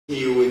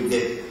you with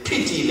their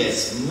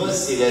pitiless,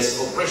 merciless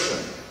oppression,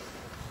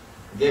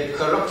 their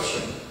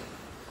corruption.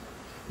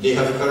 They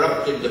have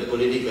corrupted the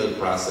political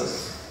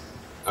process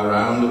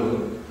around the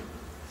world.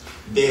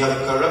 They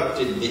have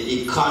corrupted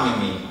the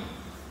economy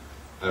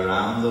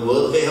around the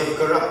world. They have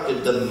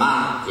corrupted the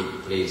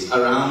marketplace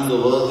around the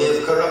world. They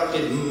have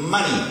corrupted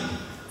money.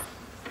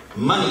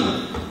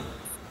 Money.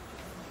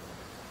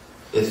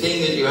 The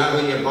thing that you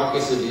have in your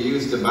pockets that you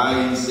used to buy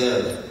and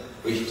sell,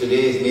 which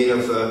today is made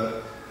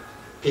of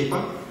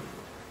paper.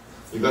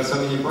 You got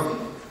some in your pocket?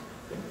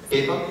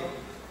 Paper?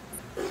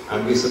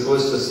 Are we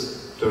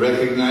supposed to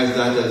recognize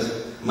that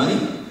as money?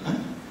 Huh?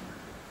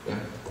 Yeah.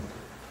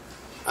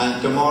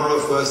 And tomorrow,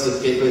 of course,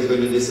 the paper is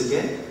going to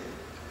disappear.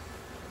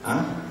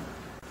 Huh?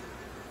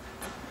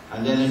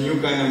 And then a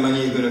new kind of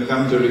money is going to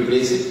come to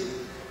replace it.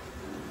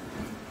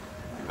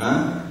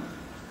 Huh?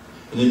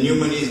 And the new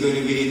money is going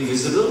to be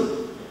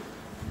invisible.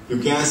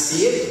 You can't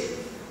see it.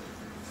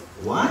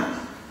 What?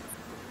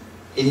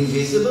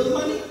 Invisible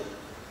money?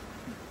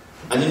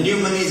 And the new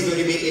money is going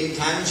to be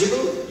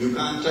intangible. You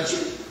can't touch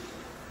it.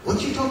 What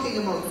are you talking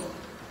about?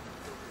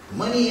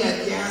 Money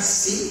I can't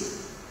see.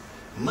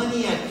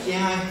 Money I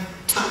can't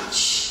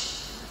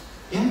touch.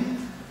 Yeah?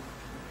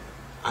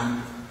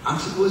 And I'm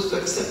supposed to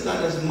accept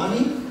that as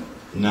money?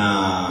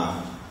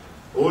 Nah.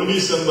 Only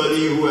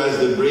somebody who has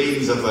the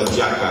brains of a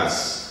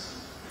jackass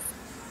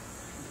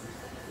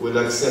will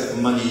accept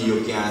money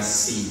you can't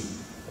see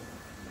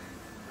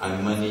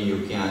and money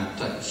you can't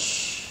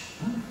touch.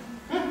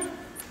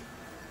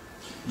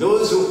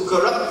 Those who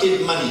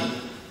corrupted money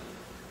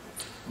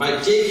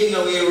by taking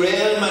away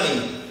real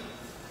money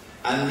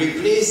and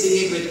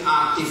replacing it with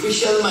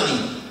artificial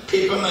money,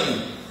 paper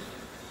money,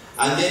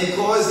 and then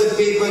cause the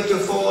paper to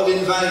fall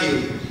in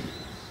value.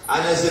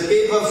 And as the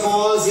paper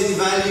falls in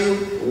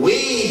value,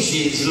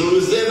 wages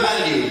lose their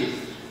value.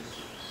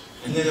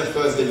 And then of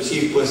course the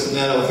chief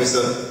personnel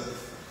officer,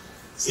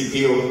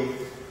 CPO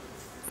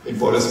in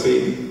Port of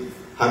Spain,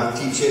 have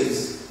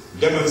teachers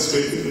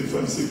demonstrating in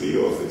front of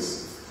CPO office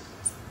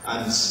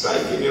and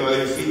striking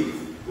their feet,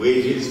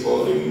 wages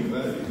falling in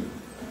value.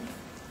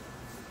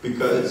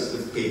 Because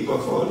the paper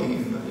falling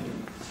in value.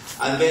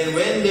 And then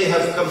when they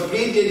have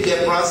completed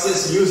their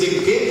process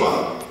using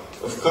paper,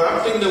 of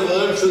corrupting the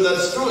world through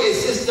a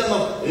system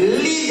of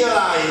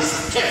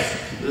legalized theft,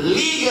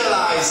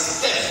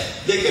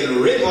 they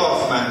can rip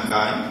off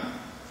mankind.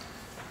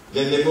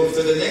 Then they move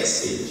to the next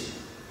stage,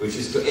 which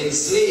is to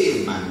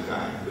enslave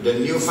mankind with a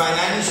new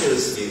financial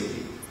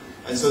slavery.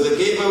 And so the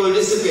paper will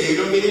disappear. You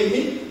don't believe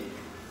me?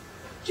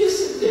 Just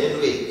sit there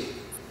and wait.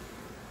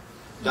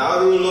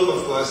 Darul Uloom,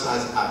 of course,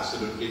 has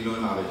absolutely no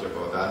knowledge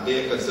about that.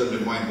 They are concerned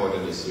with more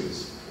important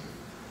issues.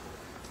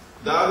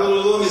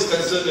 Darul Uloom is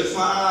concerned with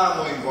far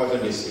more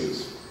important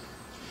issues.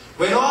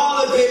 When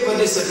all the paper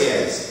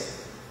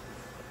disappears,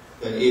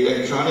 then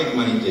electronic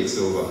money takes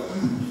over.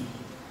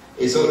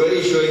 It's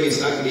already showing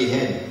its ugly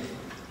head.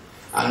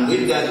 And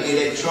with that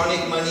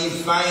electronic money,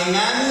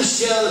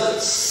 financial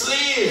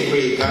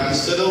slavery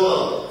comes to the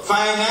world.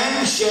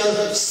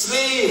 Financial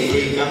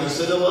slavery comes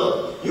to the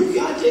world. You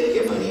can't take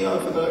your money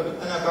out of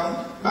an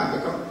account, bank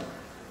account.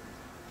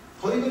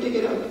 How are you going to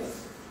take it out?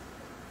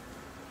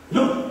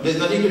 No, there's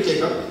nothing to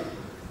take out.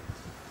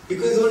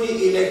 Because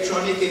only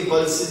electronic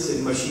impulses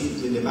in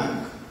machines in the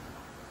bank.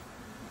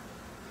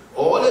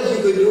 All that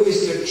you could do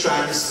is to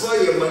transfer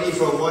your money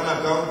from one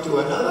account to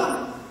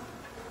another.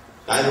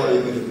 That's what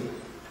you can do.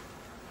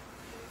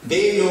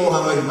 They know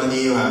how much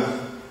money you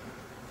have.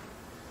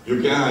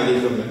 You can't hide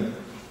it from them.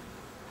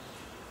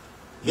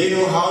 They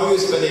know how you're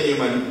spending your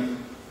money.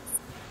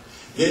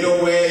 They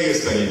know where you're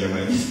spending your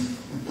money.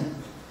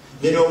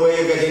 They know where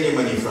you're getting your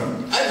money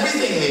from.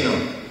 Everything they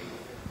know.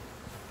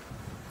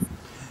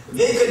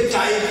 They could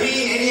type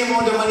in any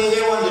amount of money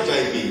they want to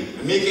type in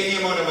and make any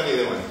amount of money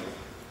they want.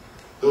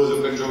 Those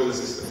who control the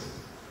system.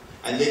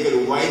 And they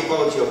could wipe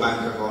out your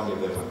bank account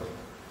if they want.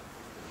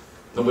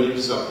 Nobody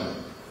to stop them.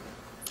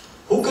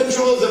 Who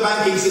controls the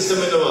banking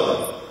system in the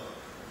world?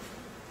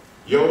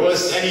 Your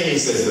worst enemy,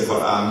 says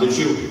the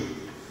Jew.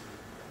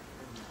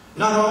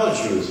 Not all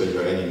Jews are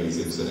your enemies,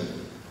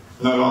 incidentally.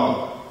 Not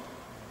all.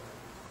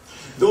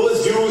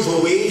 Those Jews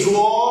who wage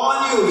war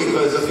on you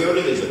because of your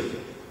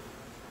religion.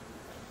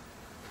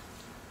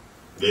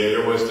 They are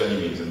your worst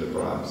enemies in the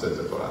Quran, says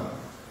the Quran.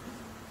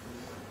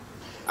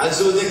 And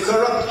so they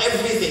corrupt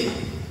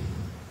everything.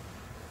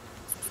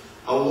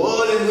 A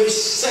world in which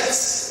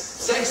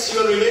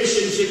sexual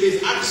relationship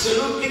is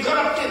absolutely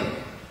corrupted.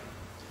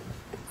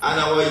 And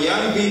our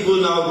young people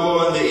now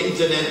go on the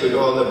internet with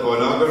all the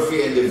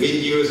pornography and the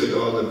videos with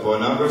all the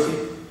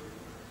pornography.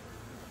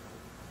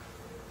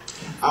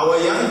 Our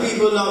young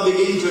people now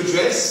begin to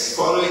dress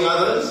following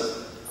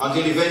others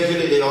until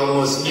eventually they're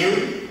almost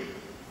nude.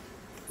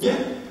 Yeah.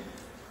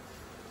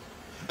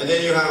 And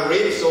then you have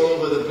rapes all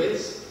over the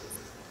place.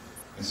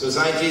 And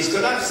society is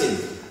collapsing.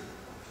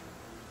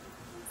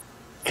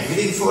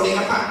 Everything falling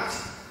apart.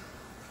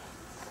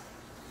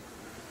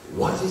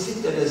 What is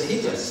it that has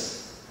hit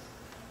us?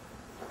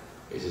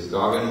 It is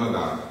Gog and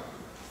Magog.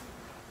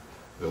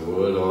 The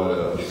world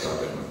order of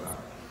Gog and Magog.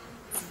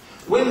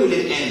 When will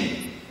it end?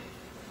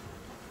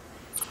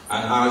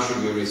 And how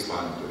should we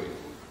respond to it?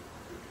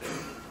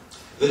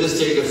 Let us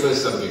take the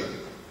first subject.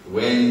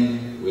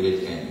 When will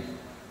it end?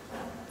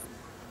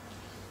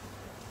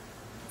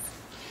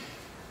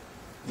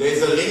 There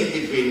is a link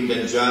between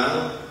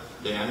Dajjal,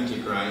 the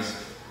Antichrist,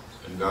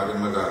 and Gog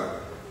and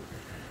Magog.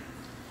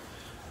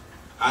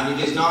 And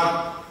it is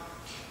not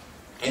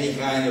any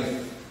kind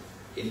of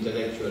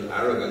intellectual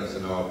arrogance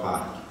on our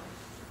part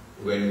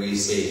when we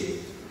say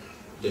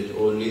that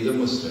only the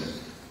Muslim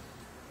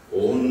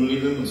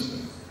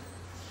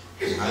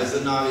who has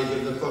the knowledge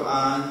of the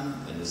Quran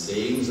and the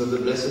sayings of the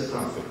Blessed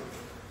Prophet,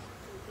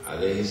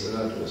 alayhi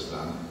salatu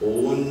wasalam,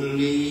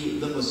 only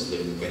the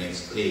Muslim can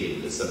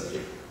explain the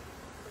subject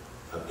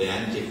of the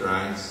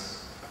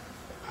Antichrist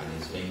and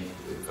his link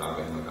with Gog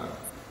and Magog.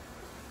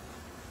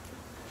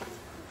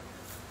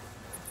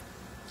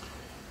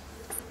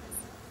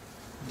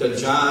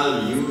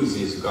 Dajjal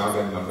uses Gog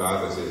and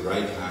Magog as his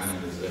right hand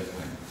and his left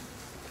hand.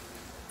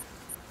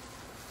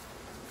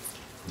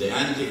 The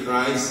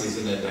Antichrist is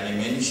in a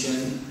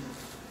dimension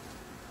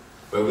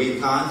where we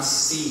can't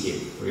see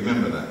him.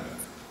 Remember that.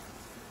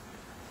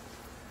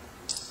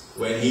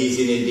 When he's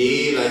in a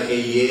day like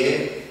a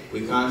year,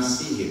 we can't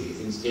see him.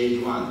 He's in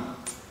stage 1.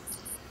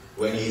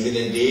 When he's in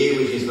a day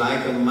which is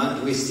like a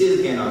month, we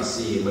still cannot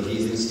see him, but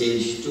he's in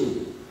stage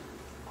 2.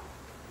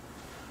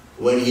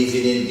 When he's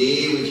in a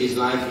day which is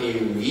like a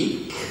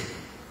week,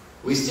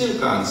 we still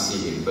can't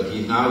see him, but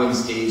he's now in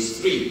stage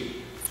 3.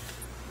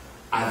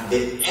 At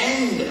the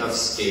end of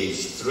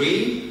stage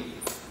 3,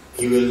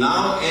 he will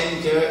now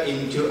enter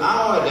into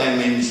our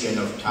dimension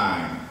of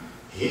time.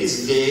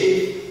 His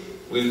day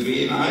will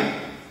be like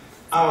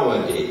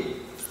our day.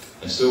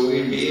 And so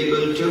we'll be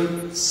able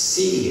to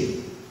see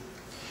him.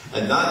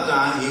 At that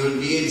time, he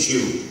will be a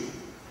Jew,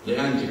 the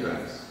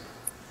Antichrist.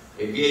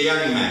 He'd be a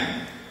young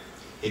man.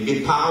 He'd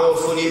be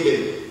powerfully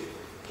built.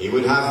 He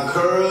would have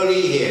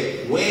curly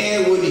hair.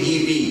 Where would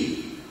he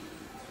be?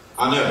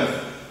 On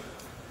earth.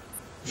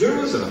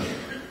 Jerusalem,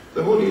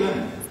 the Holy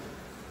Land.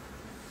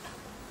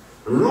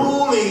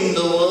 Ruling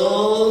the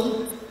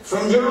world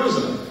from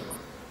Jerusalem.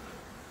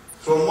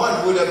 From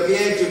what would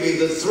appear to be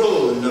the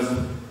throne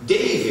of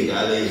David,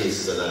 alayhi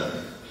salam.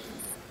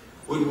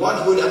 With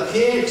what would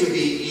appear to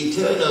be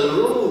eternal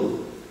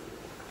rule.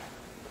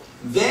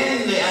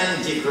 Then the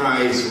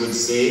Antichrist would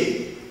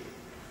say,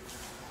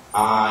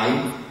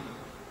 I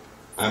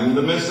am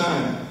the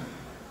Messiah.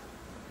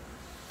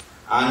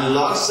 And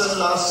lots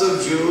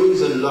of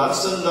Jews and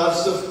lots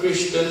of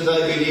Christians,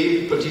 I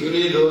believe,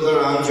 particularly those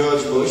around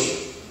George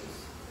Bush,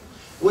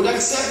 would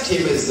accept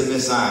him as the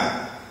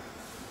Messiah.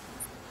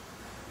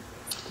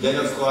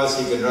 Then of course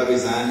he can rub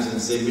his hands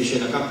and say,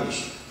 mission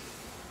accomplished.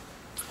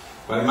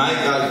 By my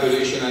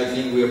calculation, I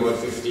think we're about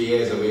 50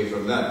 years away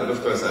from that, but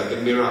of course I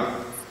can be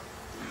wrong.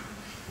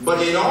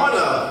 But in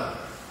order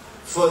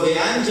for the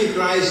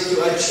Antichrist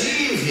to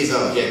achieve his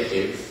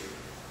objective,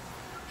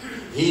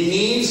 he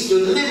needs to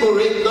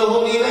liberate the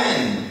Holy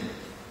Land.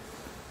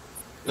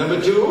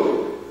 Number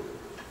 2,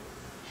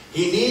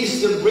 he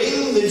needs to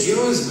bring the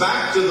Jews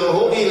back to the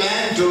Holy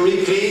Land to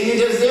reclaim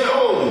it as their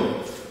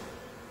own.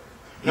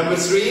 Number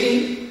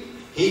 3,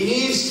 he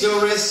needs to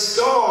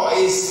restore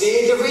a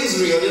state of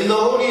Israel in the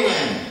Holy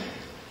Land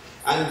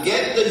and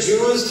get the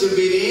Jews to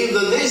believe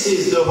that this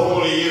is the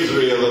holy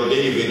Israel of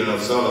David and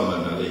of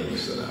Solomon, alayhi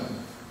salam.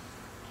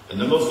 And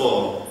number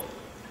 4,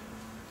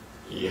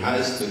 he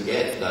has to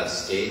get that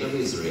state of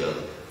Israel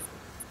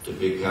to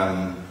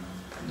become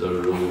the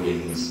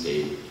ruling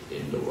state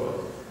in the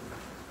world.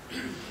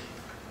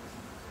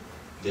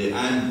 The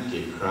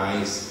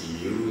Antichrist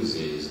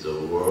uses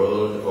the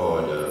world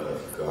order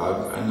of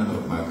Gog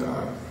and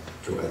Magog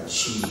to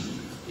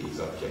achieve these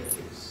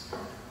objectives.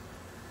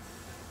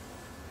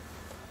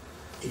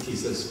 It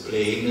is as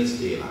plain as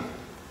daylight.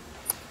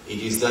 It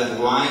is that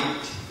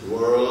white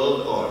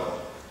world order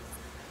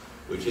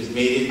which has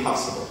made it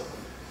possible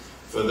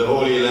for the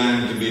Holy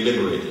Land to be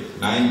liberated.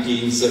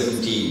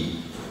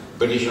 1917,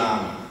 British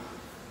Army.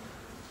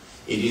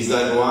 It is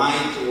that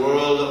white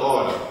world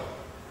order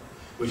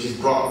which has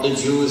brought the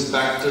Jews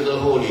back to the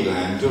Holy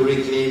Land to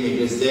reclaim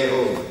it as their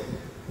own.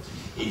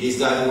 It is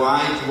that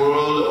white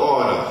world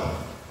order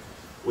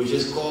which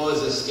has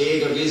caused the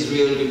state of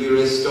Israel to be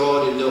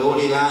restored in the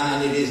Holy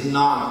Land, and it is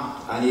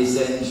not an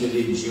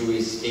essentially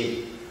Jewish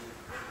state.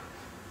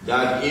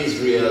 That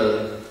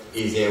Israel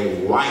is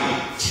a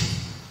white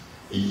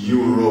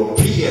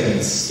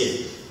European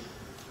state,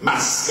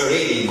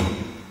 masquerading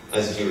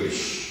as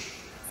Jewish.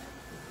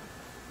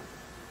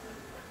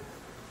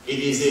 It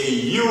is a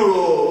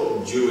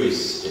Euro-Jewish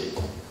state.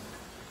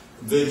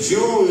 The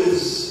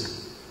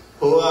Jews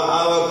who are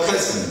our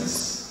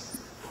cousins,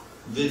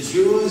 the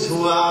Jews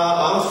who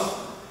are of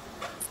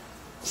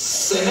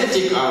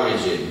Semitic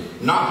origin,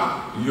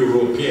 not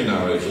European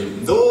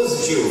origin,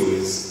 those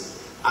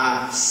Jews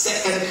are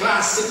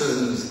second-class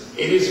citizens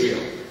in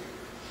Israel.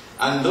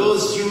 And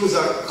those Jews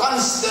are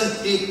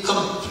constantly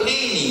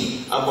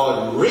complaining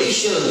about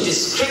racial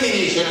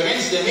discrimination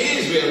against them in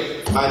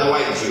Israel by the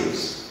white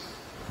Jews.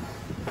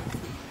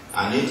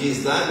 And it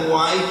is that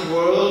white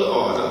world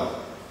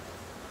order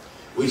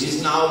which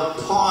is now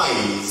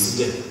poised,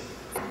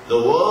 the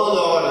world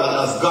order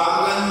of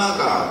Gog and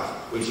Magog,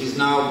 which is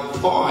now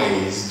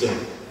poised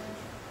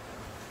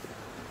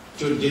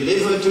to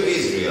deliver to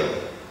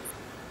Israel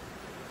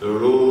the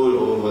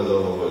rule over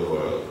the whole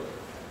world.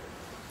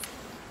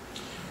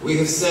 We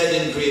have said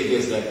in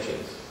previous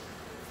lectures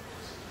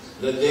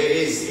that there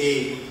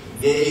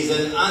is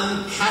an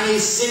uncanny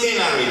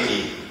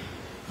similarity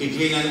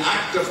between an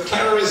act of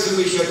terrorism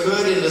which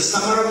occurred in the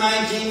summer of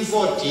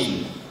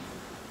 1914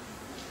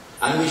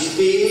 and which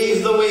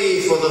paved the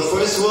way for the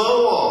First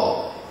World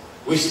War,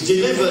 which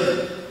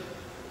delivered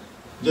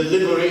the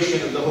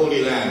liberation of the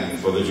Holy Land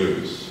for the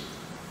Jews.